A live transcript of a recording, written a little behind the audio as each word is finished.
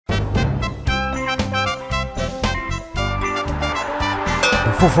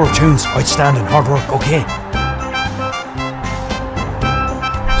for tunes, outstanding hard work, okay.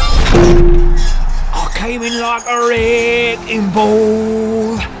 I came in like a wrecking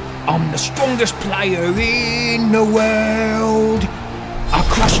ball. I'm the strongest player in the world. I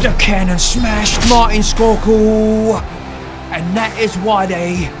crushed a can and smashed Martin Skorkel, and that is why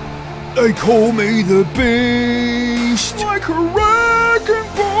they call me the Beast. Like a wrecking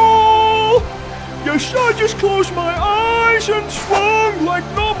ball. Yes, I just closed my eyes and swung like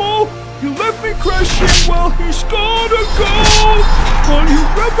normal. You left me crashing while he scored a goal. All you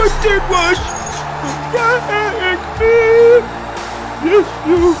ever did was wreck me. Yes,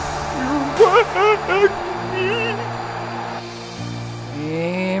 you wrecked me.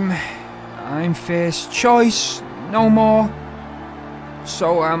 I'm first choice, no more.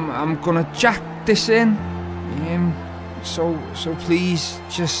 So I'm gonna jack this in. So please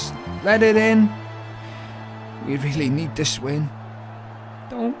just let it in. We really need this win.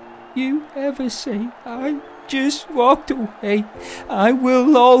 Don't you ever say I just walked away. I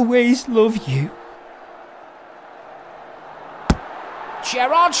will always love you.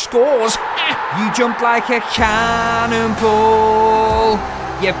 Gerrard scores. You jumped like a cannonball.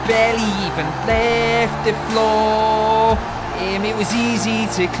 You barely even left the floor. It was easy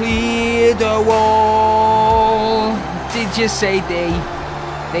to clear the wall. Did you say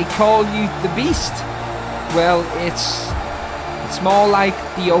they call you the Beast? Well, it's more like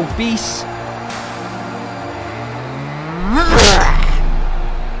the obese.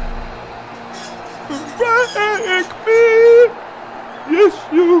 Wreck me! Yes,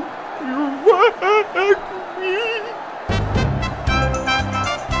 you wreck me!